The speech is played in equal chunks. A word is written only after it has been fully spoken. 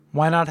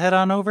why not head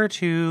on over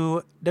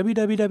to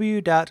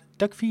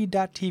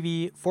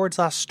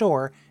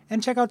www.duckfeed.tv/store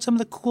and check out some of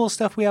the cool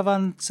stuff we have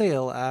on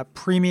sale.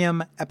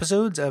 Premium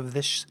episodes of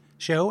this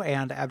show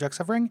and Abject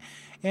Suffering,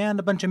 and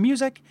a bunch of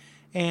music,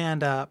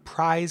 and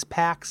prize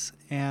packs,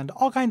 and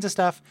all kinds of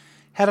stuff.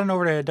 Head on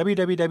over to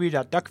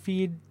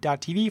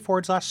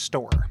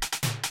www.duckfeed.tv/store.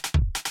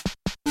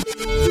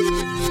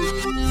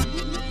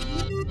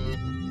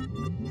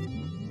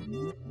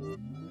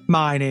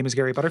 My name is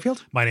Gary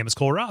Butterfield. My name is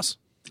Cole Ross.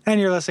 And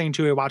you're listening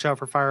to a Watch Out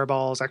for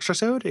Fireballs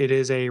Extrasode. It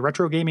is a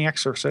retro gaming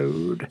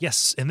Extrasode.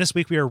 Yes, and this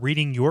week we are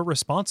reading your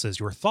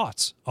responses, your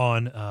thoughts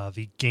on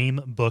the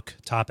game book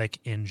topic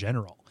in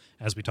general,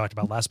 as we talked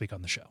about last week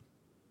on the show.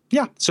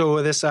 Yeah,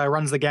 so this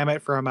runs the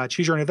gamut from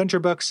choose your own adventure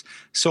books,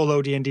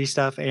 solo D&D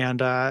stuff,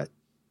 and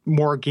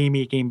more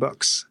gamey game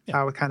books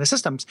with kind of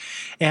systems.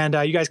 And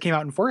you guys came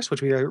out in force,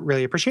 which we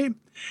really appreciate.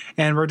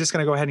 And we're just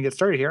going to go ahead and get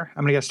started here.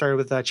 I'm going to get started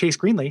with Chase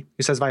Greenlee,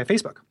 who says via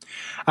Facebook,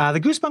 the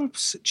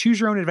Goosebumps Choose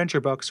Your Own Adventure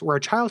books were a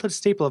childhood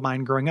staple of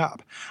mine growing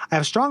up. I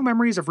have strong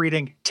memories of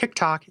reading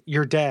TikTok,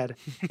 You're Dead,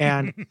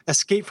 and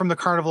Escape from the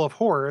Carnival of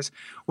Horrors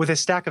with a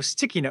stack of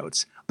sticky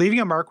notes, leaving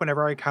a mark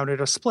whenever I counted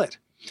a split.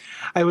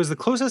 I was the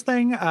closest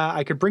thing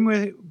I could bring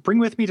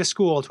with me to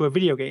school to a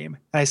video game,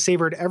 and I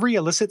savored every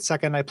illicit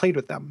second I played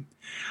with them.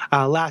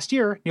 Last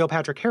year, Neil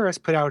Patrick Harris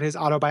put out his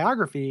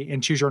autobiography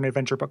in Choose Your Own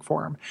Adventure book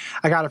form.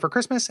 I got it for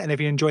Christmas, and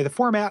if you enjoy the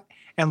format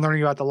and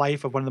learning about the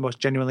life of one of the most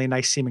genuinely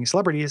nice-seeming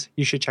celebrities,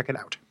 you should check it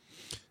out.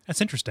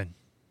 That's interesting.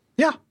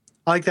 Yeah,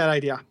 I like that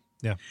idea.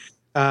 Yeah.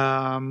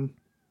 I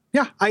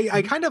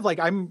kind of like,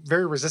 I'm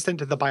very resistant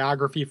to the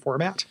biography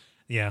format.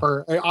 Yeah.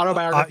 Or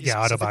autobiography.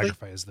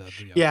 Autobiography is the.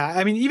 Yeah.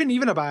 I mean,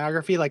 even a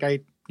biography, like I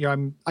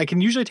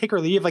can usually take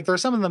or leave. Like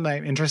there's some of them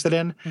I'm interested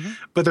in,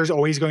 but there's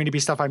always going to be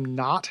stuff I'm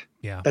not.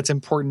 Yeah. That's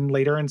important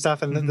later and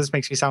stuff. And this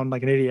makes me sound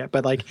like an idiot,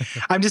 but like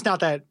I'm just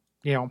not that.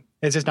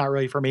 It's just not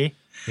really for me.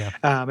 Yeah.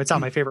 It's not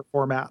my favorite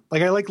format.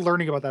 Like I like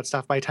learning about that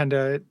stuff, but I tend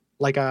to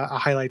like a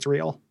highlights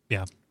reel.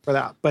 Yeah. For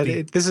that, but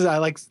I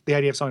like the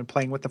idea of someone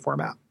playing with the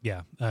format.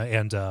 Yeah.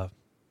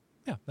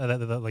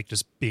 Like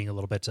just being a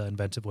little bit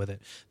inventive with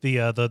it.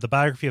 The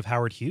biography of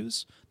Howard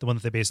Hughes, the one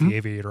that they based The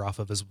Aviator off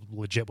of, is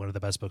legit one of the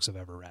best books I've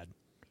ever read.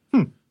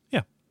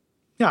 Yeah.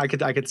 Yeah, I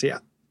could see it.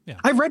 Yeah.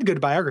 I've read good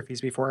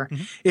biographies before.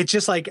 It's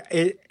just like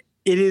it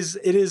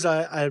is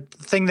a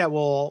thing that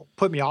will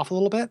put me off a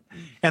little bit,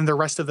 and the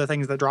rest of the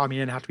things that draw me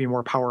in have to be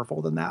more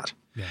powerful than that.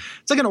 Yeah.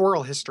 It's like an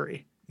oral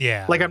history.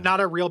 Yeah. Like I'm not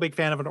a real big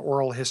fan of an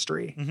oral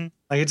history.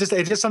 Like it's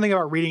just something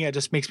about reading it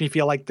just makes me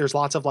feel like there's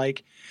lots of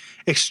like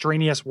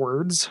extraneous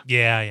words.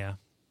 Yeah.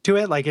 To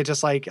it. Like it's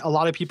just like a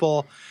lot of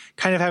people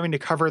kind of having to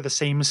cover the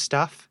same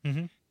stuff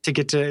to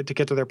get to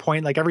their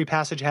point. Like every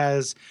passage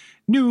has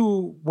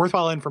new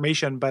worthwhile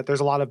information, but there's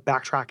a lot of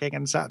backtracking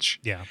and such.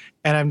 Yeah.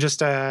 And I'm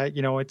just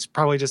it's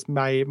probably just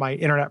my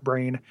internet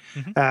brain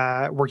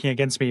working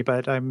against me,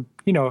 but I'm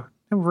a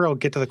real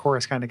get to the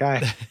chorus kind of guy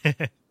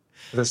for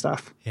this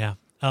stuff. Yeah.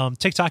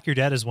 TikTok, You're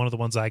Dead is one of the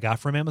ones I got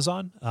from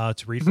Amazon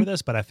to read for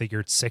this, but I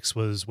figured 6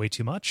 was way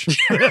too much.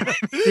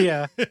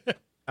 Yeah.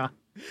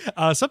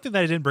 Something that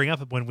I didn't bring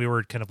up when we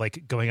were kind of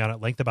like going on at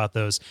length about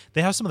those,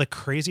 they have some of the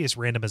craziest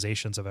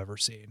randomizations I've ever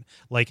seen.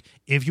 Like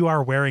if you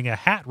are wearing a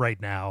hat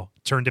right now,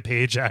 turn to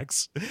page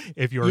X.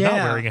 If you are not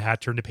wearing a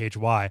hat, turn to page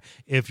Y.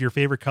 If your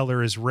favorite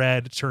color is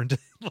red, turn to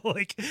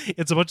like,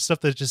 it's a bunch of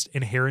stuff that's just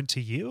inherent to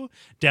you,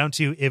 down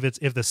to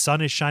if the sun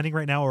is shining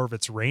right now or if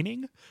it's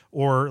raining,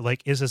 or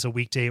like, is this a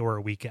weekday or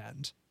a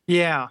weekend?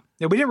 Yeah.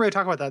 We didn't really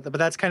talk about that, but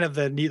that's kind of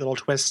the neat little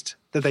twist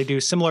that they do,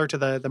 similar to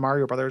the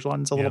Mario Brothers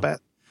ones a little bit.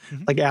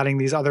 Like adding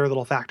these other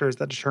little factors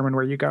that determine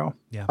where you go,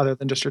 other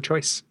than just your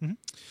choice.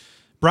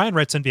 Brian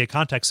writes in via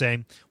contact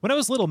saying, when I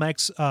was little, my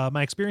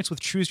experience with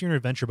Choose Your Own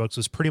Adventure books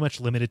was pretty much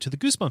limited to the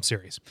Goosebumps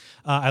series.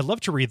 I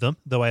loved to read them,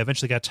 though I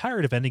eventually got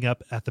tired of ending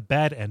up at the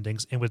bad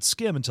endings and would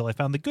skim until I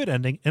found the good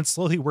ending and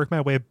slowly work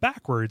my way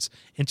backwards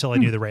until I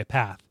knew the right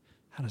path.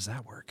 How does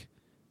that work?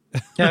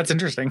 Yeah, that's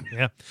interesting.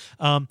 Yeah.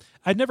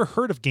 I'd never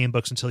heard of game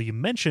books until you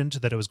mentioned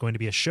that it was going to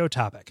be a show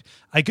topic.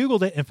 I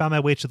Googled it and found my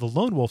way to the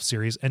Lone Wolf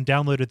series and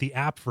downloaded the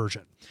app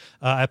version.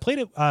 I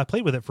played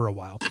with it for a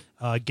while,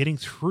 getting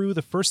through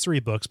the first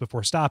 3 books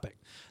before stopping.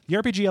 The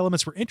RPG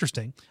elements were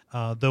interesting,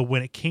 though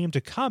when it came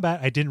to combat,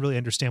 I didn't really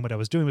understand what I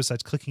was doing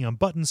besides clicking on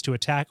buttons to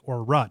attack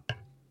or run.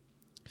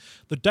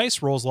 The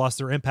dice rolls lost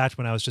their impact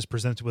when I was just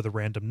presented with a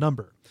random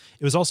number.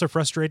 It was also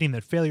frustrating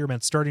that failure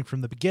meant starting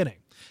from the beginning.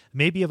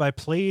 Maybe if I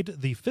played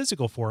the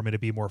physical form,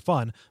 it'd be more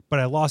fun, but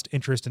I lost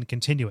interest in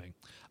continuing.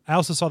 I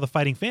also saw the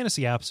Fighting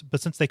Fantasy apps, but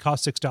since they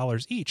cost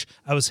 $6 each,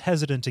 I was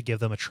hesitant to give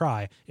them a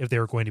try if they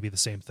were going to be the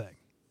same thing.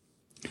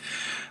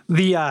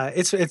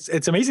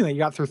 It's amazing that you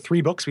got through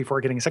 3 books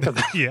before getting sick of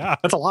them. Yeah.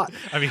 That's a lot.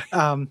 I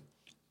mean,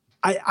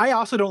 I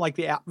also don't like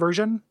the app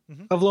version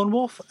of Lone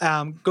Wolf.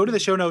 Go to the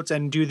show notes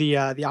and do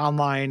the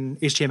online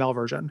HTML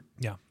version.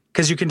 Yeah.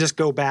 Because you can just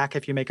go back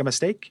if you make a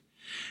mistake,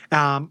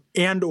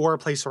 and or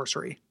play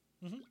sorcery.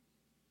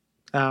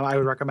 I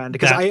would recommend,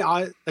 because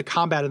the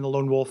combat in the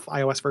Lone Wolf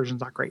iOS version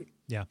is not great.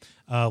 Yeah.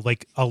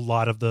 Like a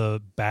lot of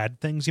the bad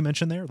things you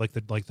mentioned there, like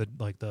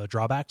the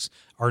drawbacks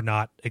are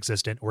not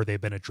existent, or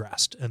they've been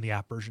addressed in the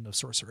app version of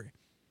Sorcery.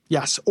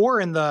 Yes, or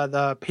in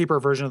the paper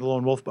version of the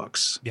Lone Wolf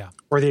books. Yeah.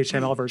 Or the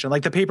HTML version.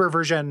 Like the paper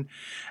version,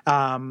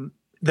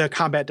 the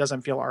combat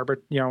doesn't feel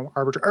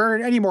arbitrary or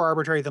any more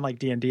arbitrary than like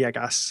D&D, I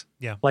guess.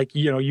 Yeah. Like,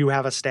 you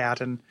have a stat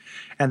and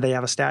they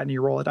have a stat and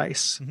you roll a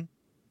dice. Mm-hmm.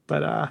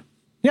 But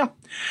yeah.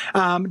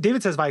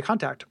 David says via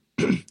contact.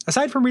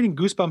 Aside from reading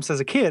Goosebumps as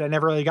a kid, I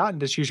never really got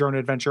into Choose Your Own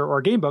Adventure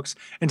or game books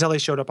until they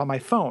showed up on my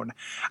phone.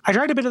 I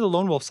tried a bit of the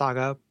Lone Wolf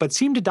Saga, but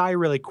seemed to die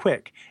really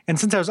quick. And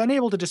since I was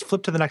unable to just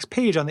flip to the next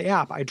page on the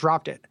app, I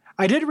dropped it.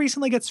 I did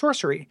recently get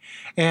Sorcery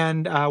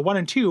and 1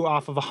 and 2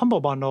 off of a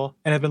Humble Bundle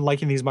and have been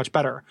liking these much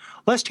better.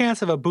 Less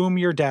chance of a boom,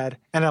 you're dead,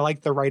 and I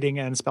like the writing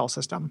and spell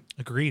system.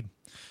 Agreed.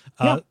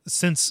 Yeah.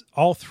 Since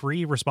all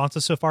 3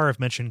 responses so far have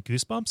mentioned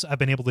Goosebumps, I've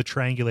been able to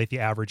triangulate the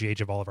average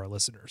age of all of our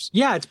listeners.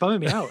 Yeah, it's bumming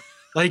me out.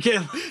 Like,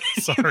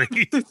 sorry,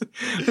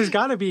 there's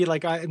got to be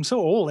like, I'm so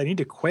old, I need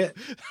to quit.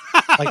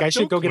 Like, I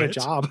should go get a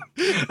job.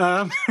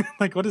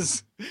 Like, what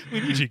is? We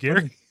need you,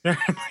 Gary.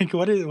 Like,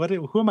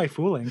 who am I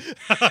fooling?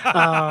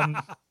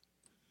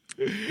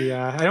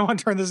 Yeah, I don't want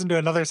to turn this into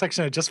another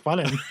section of just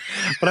funning,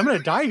 but I'm going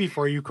to die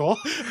before you, Cole.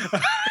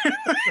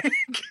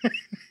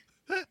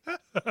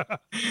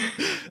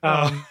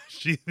 But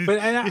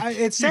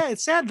it's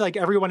sad. Like,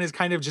 everyone is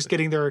kind of just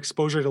getting their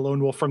exposure to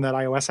Lone Wolf from that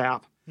iOS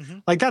app. Mm-hmm.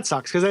 Like, that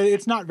sucks because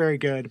it's not very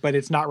good, but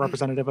it's not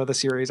representative of the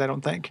series, I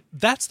don't think.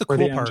 That's the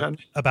cool part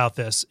about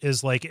this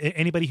is, like,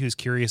 anybody who's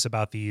curious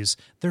about these,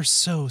 they're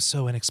so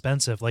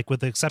inexpensive. Like,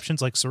 with the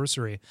exceptions like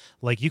Sorcery,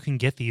 like, you can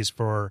get these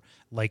for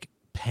like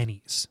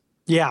pennies.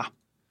 Yeah.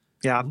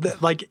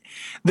 Like,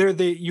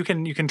 you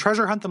can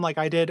treasure hunt them like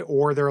I did,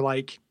 or they're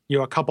like,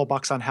 a couple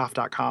bucks on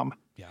half.com.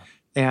 Yeah.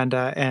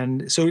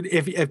 And so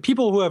if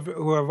people who have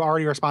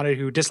already responded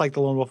who dislike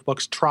the Lone Wolf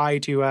books try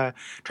to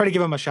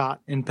give them a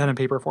shot in pen and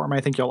paper form, I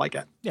think you'll like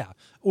it. Yeah.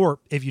 Or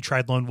if you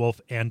tried Lone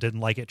Wolf and didn't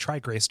like it, try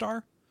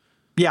Graystar.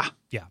 Yeah.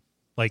 Yeah.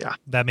 Like,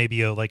 that may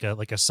be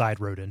a side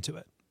road into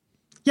it.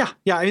 Yeah.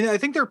 Yeah. I mean, I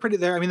think they're pretty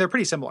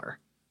similar.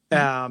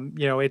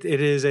 Mm-hmm.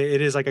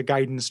 It is like a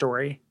guidance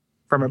story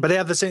from it, but they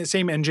have the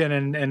same engine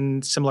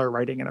and similar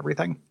writing and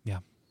everything. Yeah.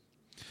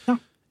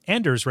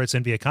 Anders writes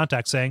in via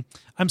contact saying,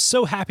 I'm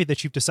so happy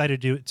that you've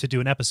decided to do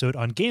an episode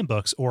on game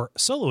books, or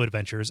solo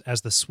adventures,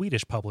 as the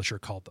Swedish publisher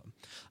called them.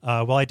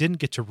 While I didn't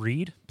get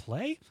to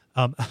play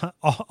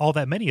all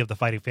that many of the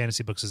fighting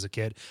fantasy books as a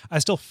kid, I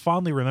still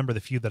fondly remember the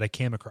few that I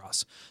came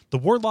across. The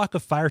Warlock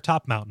of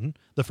Firetop Mountain,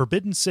 The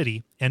Forbidden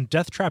City, and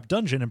Death Trap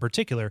Dungeon in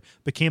particular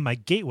became my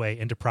gateway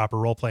into proper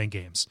role-playing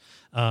games.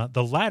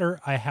 The latter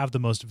I have the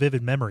most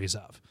vivid memories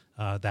of.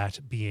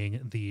 That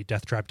being the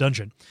Death Trap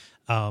Dungeon,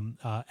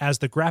 as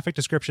the graphic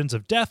descriptions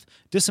of death,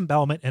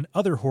 disembowelment, and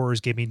other horrors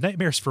gave me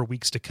nightmares for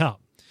weeks to come.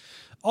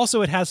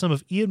 Also, it has some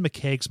of Ian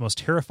McCaig's most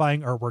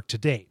terrifying artwork to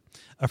date.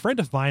 A friend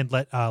of mine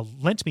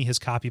lent me his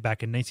copy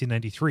back in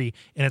 1993,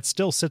 and it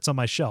still sits on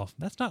my shelf.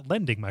 That's not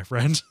lending, my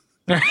friend.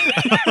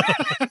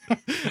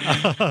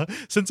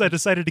 Since I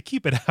decided to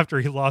keep it after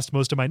he lost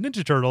most of my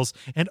Ninja Turtles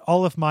and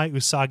all of my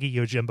Usagi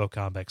Yojimbo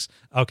comics.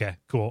 Okay,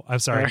 cool. I'm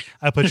sorry. Right.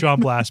 I put you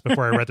on blast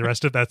before I read the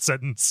rest of that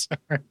sentence.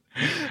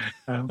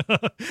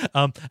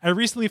 I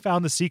recently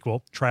found the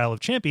sequel, Trial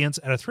of Champions,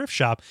 at a thrift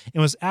shop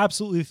and was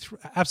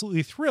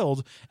absolutely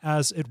thrilled,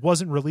 as it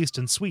wasn't released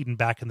in Sweden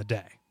back in the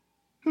day.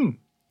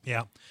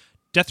 Yeah.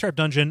 Death Trap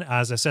Dungeon,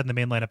 as I said in the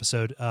mainline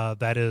episode,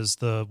 that is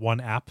the one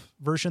app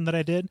version that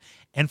I did.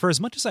 And for as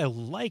much as I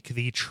like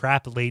the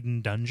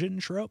trap-laden dungeon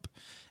trope,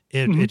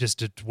 it just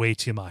did way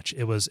too much.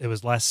 It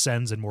was less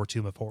Sens and more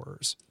Tomb of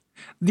Horrors.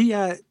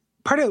 The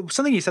part of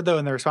something you said, though,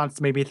 in the response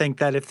made me think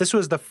that if this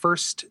was the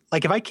first,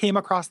 like, if I came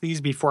across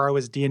these before I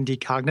was D&D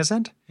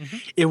cognizant,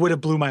 it would have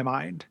blew my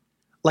mind.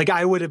 Like,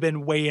 I would have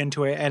been way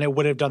into it, and it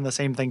would have done the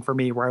same thing for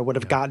me, where I would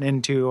have gotten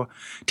into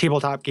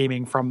tabletop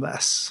gaming from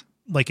this.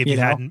 Like,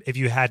 if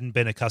you hadn't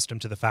been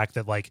accustomed to the fact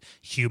that, like,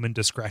 human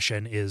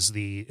discretion is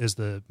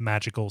the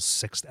magical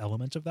sixth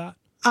element of that.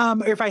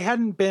 If I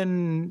hadn't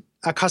been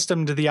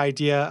accustomed to the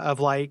idea of,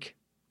 like,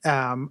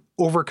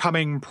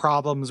 overcoming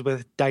problems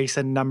with dice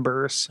and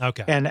numbers,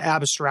 and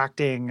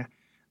abstracting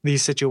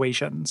these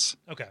situations,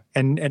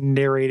 and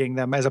narrating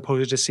them as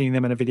opposed to just seeing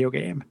them in a video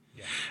game,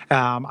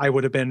 I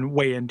would have been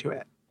way into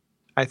it,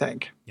 I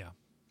think. Yeah.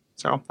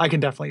 So I can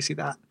definitely see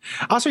that.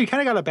 Also, you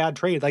kind of got a bad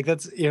trade. Like,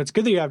 that's, it's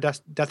good that you have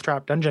Death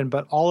Trap Dungeon,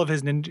 but all of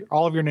your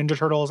Ninja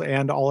Turtles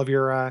and all of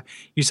your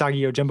Usagi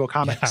Yojimbo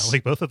comics. Yeah,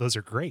 like, both of those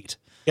are great.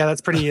 Yeah,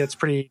 it's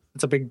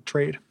a big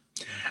trade.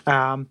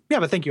 But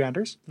thank you,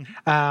 Anders.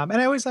 And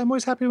I'm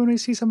always happy when we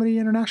see somebody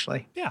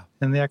internationally. Yeah.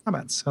 In the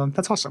comments. So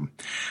that's awesome.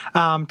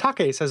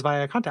 Take says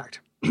via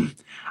contact,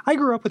 I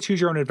grew up with Choose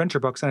Your Own Adventure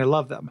books, and I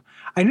love them.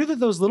 I knew that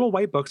those little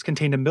white books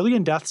contained a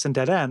million deaths and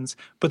dead ends,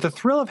 but the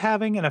thrill of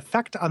having an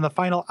effect on the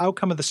final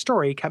outcome of the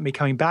story kept me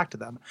coming back to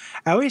them.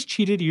 I always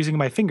cheated using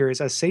my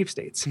fingers as save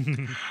states.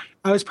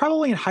 I was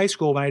probably in high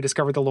school when I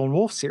discovered the Lone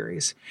Wolf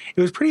series.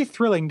 It was pretty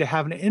thrilling to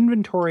have an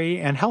inventory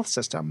and health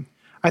system.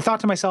 I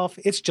thought to myself,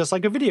 it's just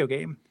like a video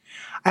game.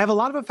 I have a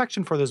lot of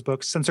affection for those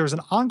books since there's an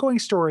ongoing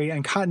story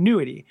and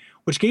continuity,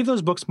 which gave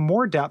those books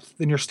more depth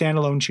than your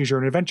standalone Choose Your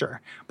Own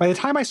Adventure. By the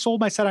time I sold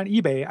my set on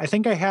eBay, I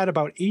think I had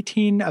about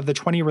 18 of the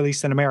 20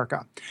 released in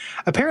America.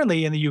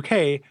 Apparently, in the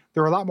UK,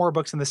 there were a lot more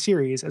books in the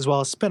series, as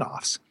well as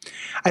spin-offs.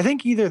 I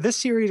think either this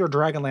series or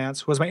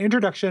Dragonlance was my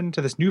introduction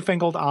to this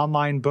newfangled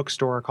online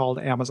bookstore called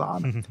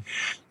Amazon.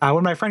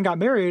 When my friend got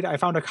married, I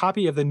found a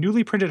copy of the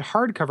newly printed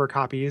hardcover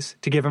copies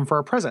to give him for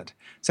a present,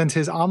 since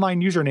his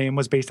online username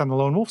was based on the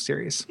Lone Wolf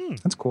series.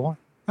 That's cool.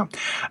 Yeah.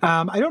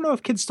 I don't know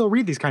if kids still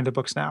read these kinds of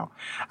books now.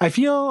 I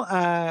feel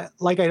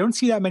like I don't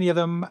see that many of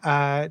them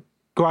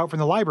go out from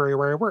the library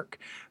where I work.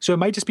 So it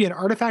might just be an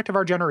artifact of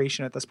our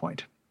generation at this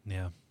point.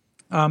 Yeah.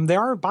 They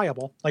are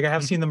buyable. Like I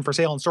have seen them for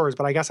sale in stores,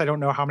 but I guess I don't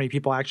know how many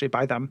people actually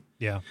buy them.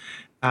 Yeah.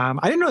 I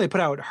didn't know they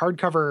put out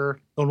hardcover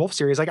Lone Wolf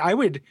series. Like I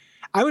would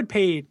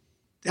pay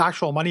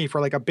actual money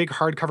for like a big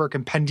hardcover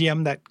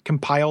compendium that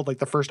compiled like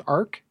the first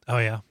arc. Oh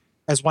yeah.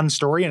 As one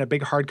story in a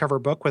big hardcover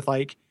book with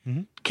like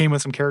came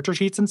with some character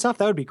sheets and stuff.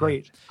 That would be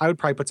great. Yeah. I would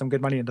probably put some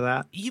good money into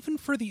that. Even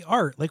for the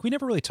art, like we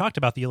never really talked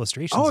about the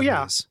illustrations. Oh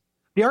yeah. These.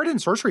 The art in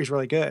Sorcery is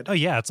really good. Oh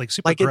yeah. It's like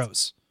super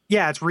gross.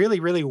 It's really,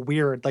 really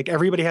weird. Like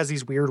everybody has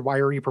these weird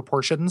wiry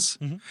proportions.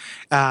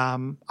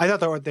 I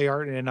thought the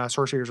art in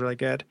Sorcery was really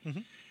good.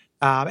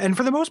 And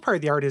for the most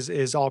part, the art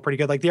is all pretty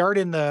good. Like the art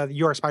in the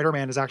You Are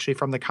Spider-Man is actually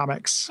from the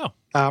comics.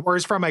 Or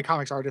is from my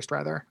comics artist,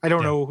 rather. I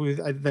don't know who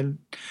the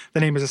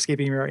name is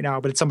escaping me right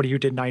now, but it's somebody who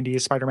did 90s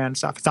Spider-Man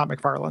stuff. It's not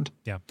McFarlane.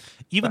 Yeah.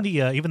 Even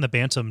the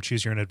Bantam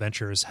Choose Your Own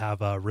Adventures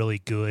have a really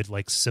good,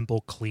 like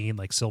simple, clean,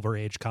 like Silver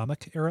Age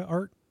comic era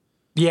art.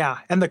 Yeah.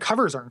 And the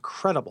covers are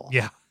incredible.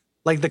 Yeah.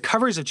 Like the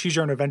covers of Choose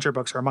Your Own Adventure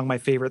books are among my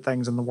favorite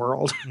things in the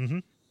world.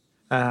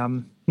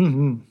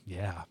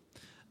 Yeah.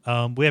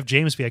 We have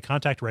James via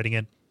contact writing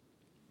in.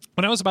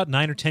 When I was about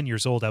 9 or 10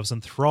 years old, I was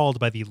enthralled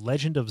by The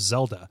Legend of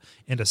Zelda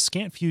and a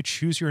scant few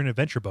Choose Your Own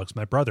Adventure books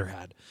my brother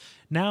had.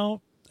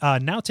 Now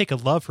take a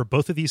love for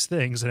both of these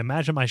things and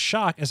imagine my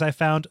shock as I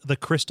found The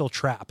Crystal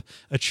Trap,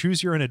 a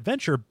Choose Your Own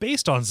Adventure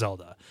based on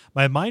Zelda.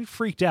 My mind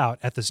freaked out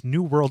at this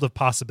new world of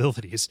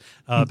possibilities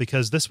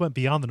because this went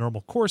beyond the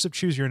normal course of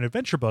Choose Your Own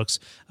Adventure books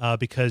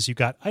because you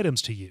got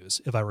items to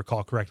use, if I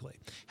recall correctly.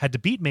 Had to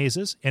beat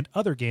mazes and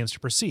other games to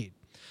proceed.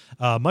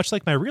 Much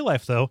like my real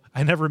life, though,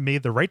 I never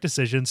made the right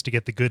decisions to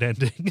get the good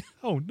ending.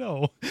 Oh,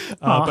 no.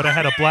 But I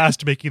had a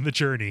blast making the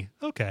journey.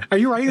 Okay. Are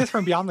you writing this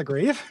from beyond the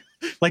grave?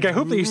 Like, I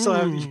hope that you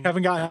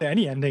haven't gotten to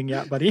any ending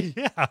yet, buddy.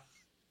 Yeah.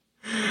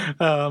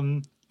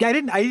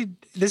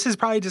 This is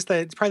probably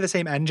it's probably the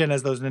same engine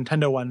as those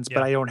Nintendo ones,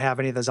 but I don't have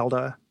any of the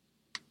Zelda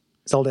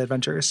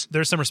adventures.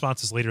 There's some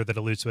responses later that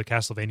allude to a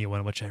Castlevania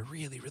one, which I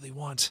really, really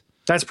want.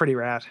 That's pretty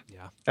rad.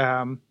 Yeah.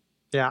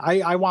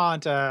 I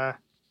want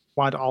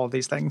all of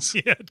these things.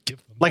 Yeah, give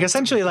them like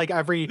essentially like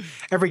every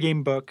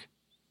game book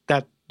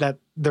that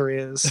there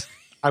is,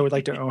 I would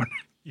like to own.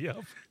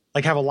 Yep.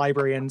 Like have a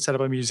library and set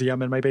up a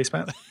museum in my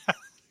basement.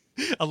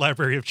 A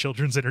library of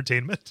children's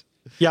entertainment.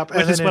 Yep.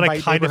 Which is what I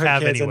kind of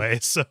have anyway.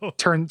 So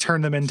turn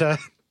them into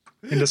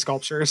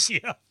sculptures.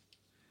 Yeah.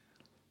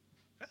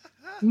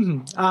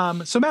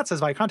 So Matt says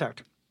via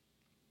contact.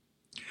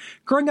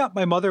 Growing up,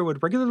 my mother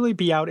would regularly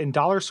be out in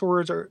dollar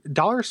stores or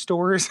yard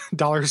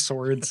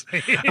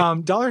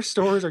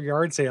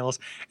sales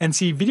and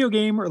see video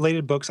game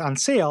related books on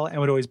sale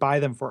and would always buy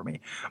them for me.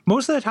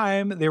 Most of the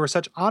time, they were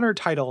such honored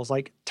titles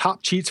like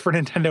Top Cheats for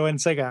Nintendo and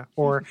Sega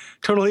or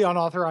Totally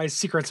Unauthorized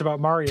Secrets About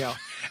Mario,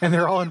 and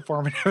they're all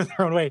informative in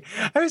their own way.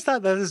 I always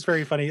thought that is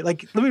very funny.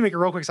 Like, let me make a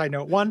real quick side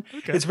note. One,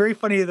 It's very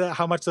funny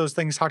how much those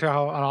things talked about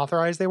how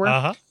unauthorized they were.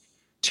 Uh-huh.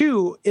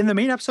 Two, in the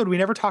main episode, we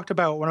never talked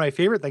about one of my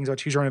favorite things about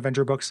Choose Your Own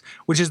Adventure books,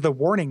 which is the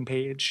warning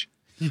page.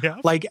 Yeah.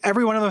 Like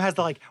every one of them has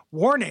the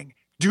warning,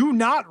 do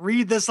not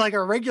read this like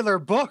a regular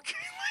book.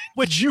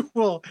 Which you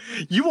will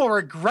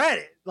regret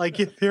it. Like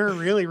they're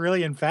really,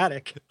 really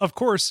emphatic. Of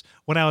course,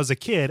 when I was a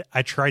kid,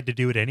 I tried to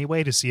do it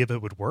anyway to see if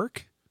it would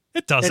work.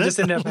 It doesn't. It just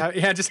ended up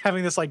just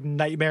having this like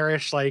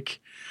nightmarish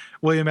like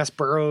William S.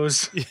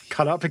 Burroughs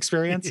cut up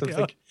experience.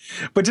 Yeah.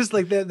 But just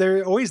like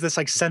there always this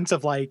like sense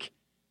of like,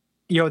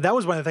 that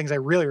was one of the things I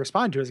really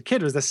responded to as a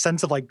kid was this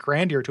sense of like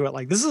grandeur to it.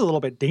 Like, this is a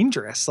little bit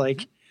dangerous.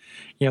 Like,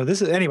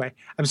 this is, anyway,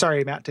 I'm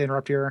sorry, Matt, to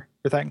interrupt your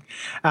thing.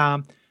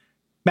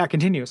 Matt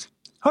continues.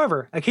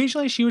 However,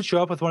 occasionally she would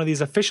show up with one of these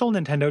official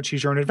Nintendo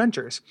Choose Your Own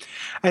Adventures.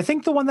 I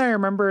think the one that I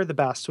remember the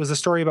best was a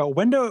story about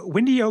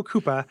Wendy O.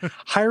 Koopa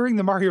hiring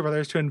the Mario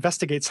Brothers to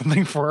investigate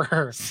something for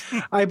her.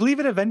 I believe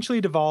it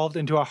eventually devolved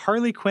into a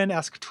Harley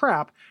Quinn-esque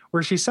trap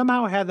where she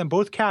somehow had them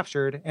both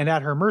captured and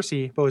at her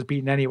mercy, but was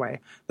beaten anyway.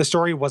 The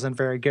story wasn't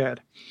very good.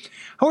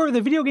 However,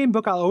 the video game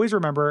book I'll always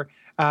remember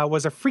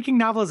was a freaking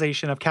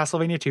novelization of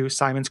Castlevania 2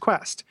 Simon's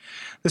Quest.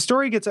 The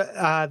story gets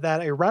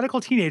that a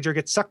radical teenager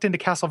gets sucked into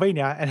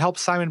Castlevania and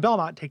helps Simon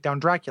Belmont take down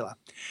Dracula.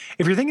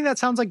 If you're thinking that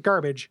sounds like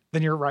garbage,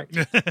 then you're right.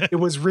 It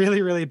was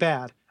really, really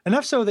bad.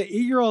 Enough so that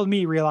 8-year-old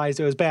me realized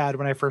it was bad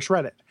when I first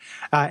read it.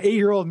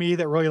 8-year-old me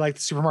that really liked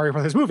the Super Mario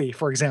Brothers movie,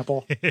 for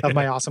example, of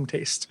my awesome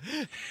taste.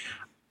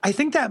 I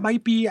think that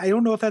might be, I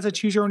don't know if that's a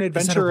choose your own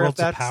adventure. Is that a or Worlds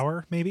if of that's,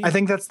 Power, maybe? I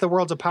think that's the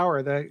Worlds of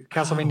Power, the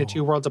Castlevania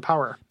 2 Worlds of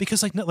Power.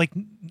 Because none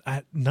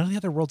of the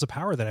other Worlds of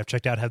Power that I've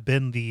checked out have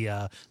been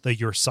the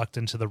you're sucked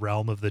into the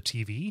realm of the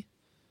TV.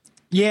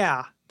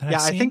 Yeah.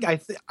 I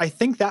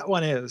think that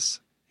one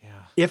is. Yeah.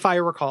 If I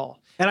recall.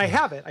 And I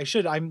have it. I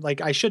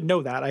should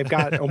know that. I've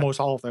got almost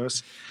all of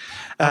those.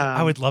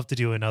 I would love to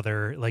do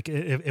another, like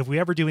if we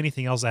ever do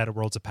anything else out of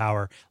Worlds of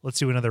Power, let's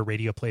do another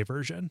radio play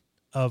version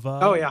of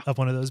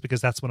one of those, because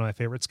that's one of my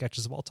favorite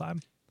sketches of all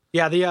time.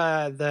 Yeah,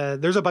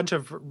 there's a bunch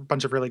of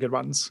really good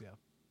ones. Yeah.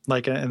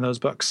 Like in those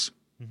books.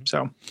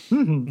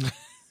 Mm-hmm.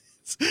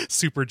 So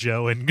Super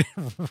Joe and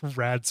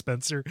Rad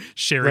Spencer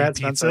sharing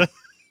pizza. Spencer.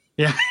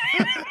 Yeah.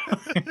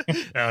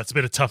 It's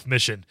been a tough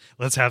mission.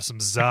 Let's have some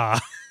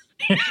za.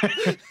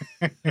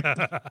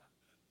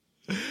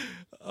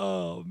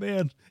 Oh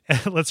man.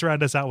 Let's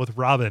round us out with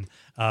Robin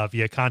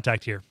via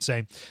contact here,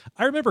 saying,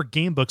 I remember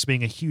game books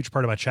being a huge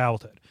part of my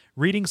childhood,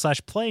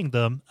 reading/playing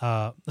them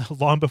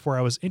long before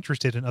I was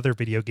interested in other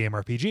video game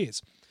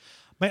RPGs.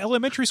 My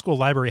elementary school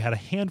library had a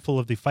handful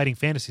of the Fighting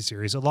Fantasy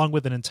series, along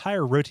with an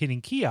entire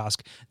rotating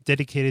kiosk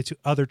dedicated to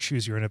other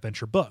choose your own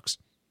adventure books.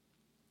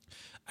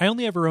 I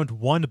only ever owned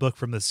one book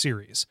from this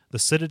series, The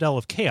Citadel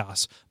of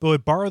Chaos, but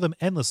would borrow them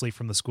endlessly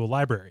from the school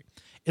library.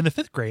 In the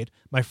 5th grade,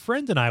 my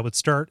friend and I would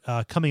start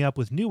coming up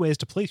with new ways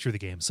to play through the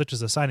game, such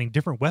as assigning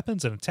different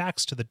weapons and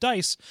attacks to the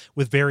dice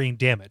with varying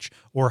damage,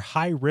 or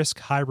high-risk,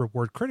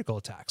 high-reward critical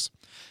attacks.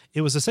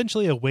 It was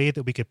essentially a way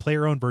that we could play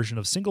our own version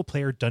of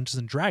single-player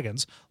Dungeons &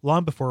 Dragons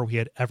long before we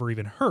had ever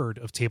even heard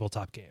of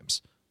tabletop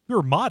games. We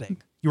were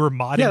modding. You were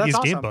modding these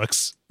game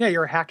books. Yeah, you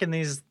were hacking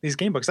these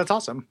game books. That's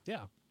awesome.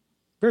 Yeah.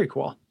 Very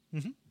cool.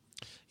 Mm-hmm.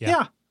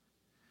 Yeah.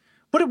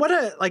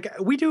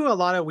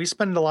 We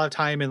spend a lot of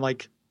time in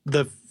like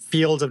the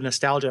fields of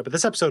nostalgia, but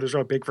this episode is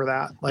real big for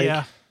that.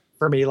 Like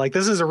for me, like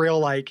this is a real,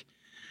 like,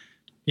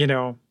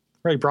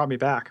 really brought me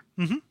back.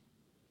 Mm-hmm.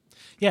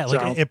 Yeah.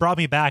 Like it brought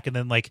me back and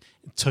then like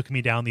took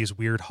me down these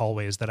weird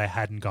hallways that I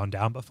hadn't gone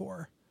down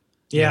before.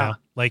 Yeah. You know?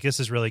 Like this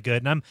is really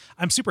good. And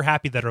I'm super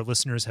happy that our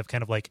listeners have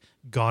kind of like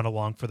gone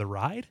along for the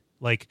ride.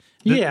 Like,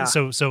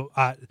 so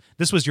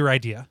this was your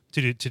idea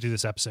to do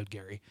this episode,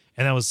 Gary.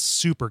 And that was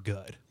super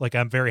good. Like,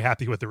 I'm very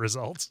happy with the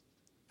results.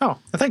 Oh,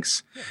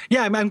 thanks.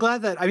 Yeah, I'm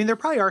glad that, there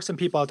probably are some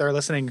people out there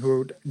listening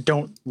who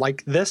don't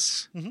like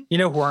this,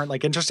 who aren't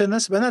like interested in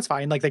this, but that's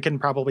fine. Like they can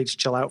probably just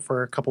chill out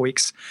for a couple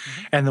weeks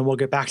and then we'll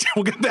get back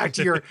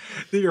to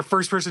your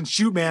first person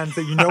shoot man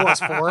that you know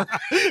us for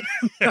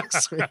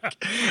next week.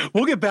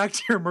 We'll get back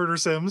to your murder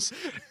sims.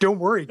 Don't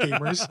worry,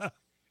 gamers.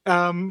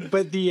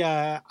 But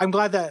I'm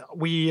glad that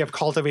we have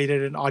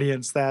cultivated an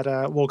audience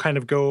that will kind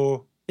of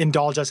go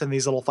indulge us in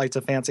these little flights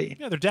of fancy.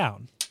 Yeah, they're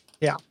down.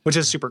 Yeah, which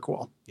is super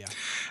cool. Yeah.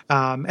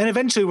 And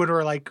eventually when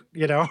we're like,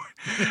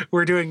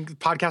 we're doing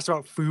podcasts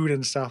about food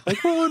and stuff,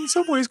 like, well, in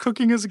some ways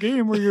cooking is a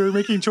game where you're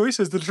making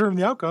choices to determine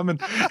the outcome.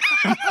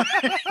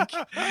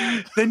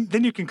 And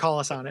then you can call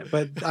us on it.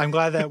 But I'm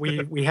glad that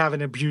we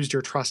haven't abused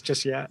your trust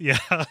just yet. Yeah.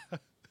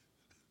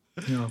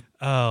 Yeah.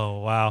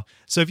 Oh, wow.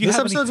 So if you this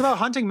episode's about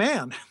hunting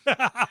man.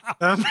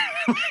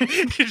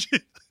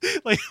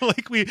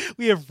 Like we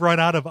have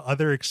run out of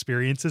other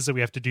experiences and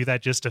we have to do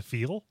that just to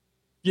feel.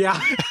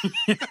 Yeah.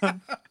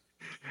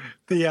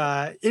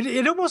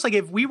 It almost like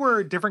if we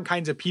were different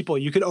kinds of people,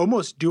 you could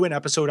almost do an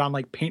episode on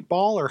like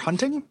paintball or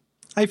hunting.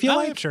 I feel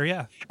like sure,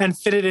 yeah, and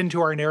fit it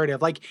into our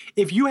narrative. Like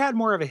if you had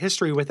more of a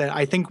history with it,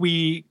 I think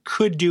we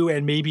could do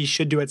and maybe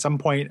should do at some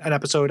point an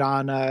episode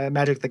on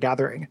Magic the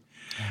Gathering,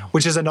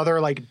 which is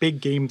another like big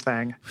game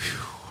thing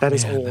that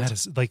is old. That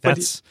is like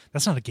that's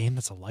not a game.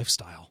 That's a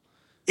lifestyle.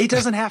 It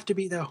doesn't have to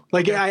be though.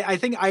 Like I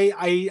think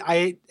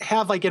I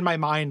have like in my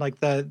mind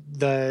like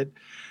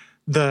the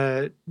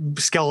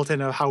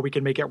skeleton of how we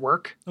can make it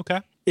work. Okay.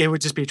 It would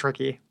just be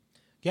tricky.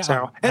 Yeah.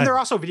 So, and there are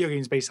also video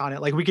games based on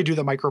it. Like we could do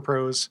the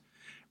Microprose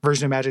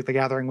version of Magic the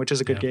Gathering, which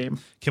is a good game.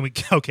 Can we?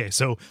 Okay.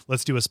 So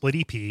let's do a split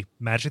EP,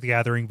 Magic the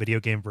Gathering video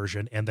game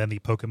version, and then the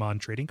Pokemon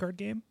trading card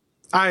game.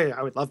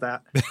 I would love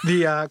that.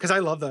 Cause I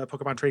love the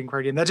Pokemon trading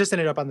card game that just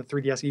ended up on the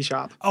 3DS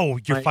eShop. Oh,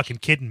 you're fucking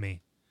kidding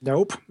me.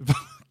 Nope.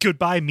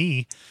 Goodbye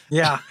me.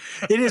 Yeah,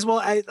 it is. Well,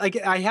 I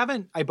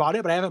bought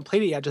it, but I haven't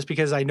played it yet just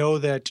because I know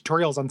the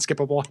tutorial's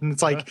unskippable. And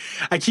it's like,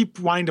 I keep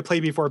wanting to play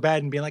before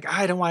bed and being like,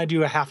 I don't want to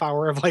do a half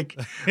hour of like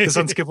this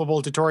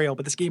unskippable tutorial,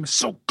 but this game is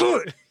so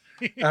good.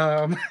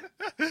 Yeah.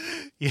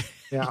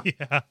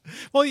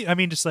 Well, I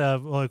mean, just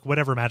like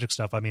whatever Magic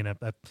stuff. I mean,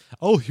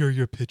 I'll hear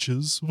your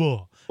pitches.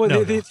 Whoa. Well,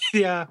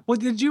 well,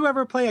 did you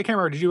ever play? I can't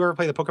remember. Did you ever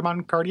play the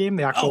Pokemon card game?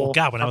 The actual? Oh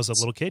God, when I was a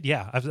little kid,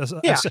 yeah.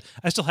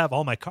 I still have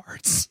all my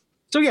cards.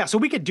 So yeah, so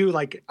we could do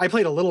like, I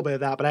played a little bit of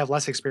that, but I have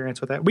less experience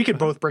with it. We could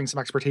both bring some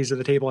expertise to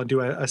the table and do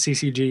a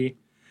CCG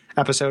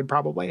episode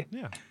probably.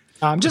 Yeah.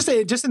 Just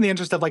in the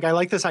interest of like, I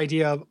like this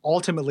idea of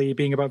ultimately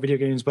being about video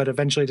games, but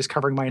eventually just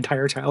covering my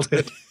entire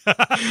childhood.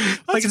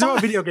 Like it's about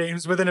video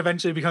games, but then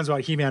eventually it becomes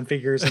about He-Man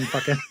figures and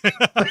fucking.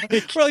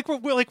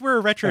 we're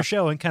a retro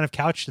show, and kind of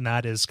couched in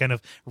that is kind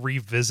of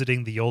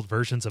revisiting the old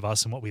versions of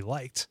us and what we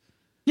liked.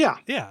 Yeah.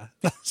 Yeah.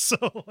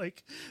 So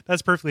like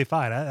that's perfectly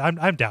fine.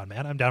 I'm down,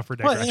 man. I'm down for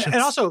digressions. Well,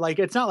 and also like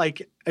it's not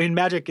like, I mean,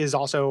 Magic is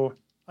also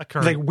A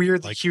current, like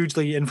weirdly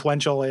hugely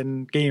influential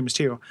in games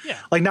too. Yeah.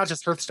 Like not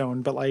just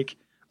Hearthstone, but like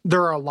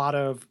there are a lot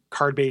of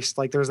card based,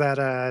 like there's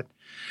that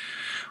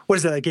what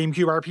is that, a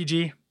GameCube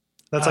RPG?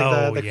 That's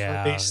like the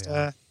card based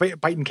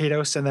Bite and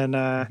Kados, and then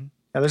yeah,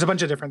 there's a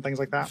bunch of different things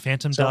like that.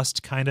 Phantom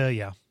Dust kinda,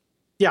 yeah.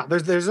 Yeah,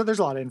 there's a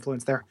lot of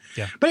influence there.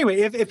 Yeah. But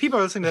anyway, if people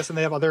are listening to this and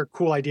they have other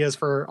cool ideas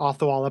for off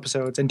the wall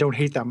episodes and don't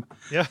hate them,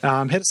 Yeah.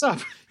 Hit us up.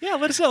 Yeah,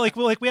 let us know.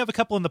 We have a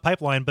couple in the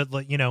pipeline, but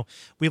like,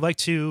 we like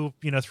to,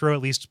 throw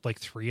at least like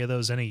 3 of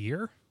those in a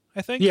year,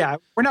 I think. Yeah,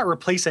 we're not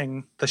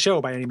replacing the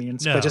show by any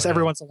means, but just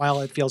every once in a while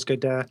it feels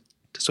good to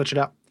switch it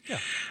up. Yeah.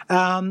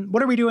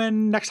 What are we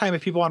doing next time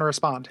if people want to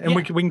respond? And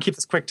we can keep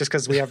this quick just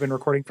because we have been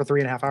recording for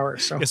 3.5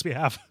 hours. So Yes, we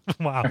have.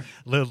 Wow.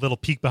 Little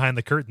peek behind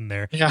the curtain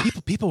there. Yeah.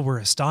 People were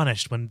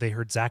astonished when they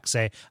heard Zach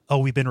say, "Oh,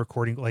 we've been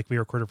recording, like we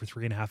recorded for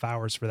 3.5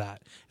 hours for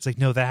that." It's like,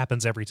 no, that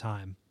happens every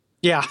time.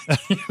 Yeah,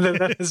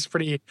 that is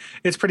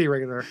it's pretty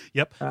regular.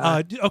 Yep.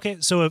 Okay,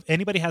 so if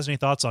anybody has any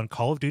thoughts on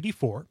Call of Duty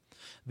 4,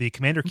 the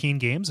Commander Keen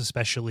games,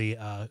 especially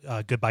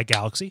Goodbye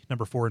Galaxy,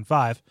 number 4 and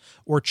 5,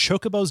 or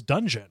Chocobo's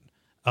Dungeon,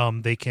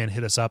 they can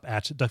hit us up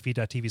at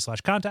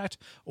duckfeed.tv/contact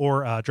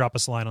or drop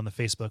us a line on the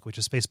Facebook, which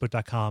is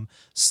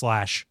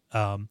facebook.com/watch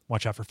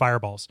out for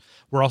fireballs.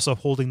 We're also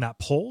holding that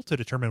poll to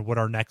determine what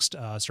our next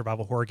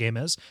survival horror game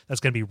is. That's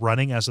going to be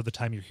running as of the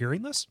time you're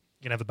hearing this.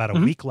 You're going to have about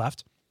a week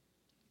left.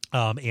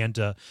 And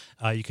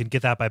you can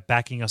get that by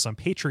backing us on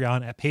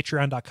Patreon at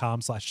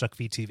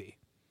patreon.com/duckfeedtv.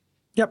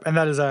 Yep, and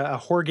that is a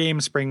horror game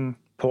spring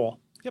poll.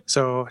 Yep.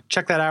 So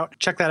check that out.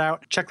 Check that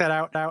out. Check that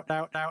out.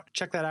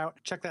 Check that out.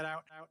 Check that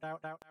out.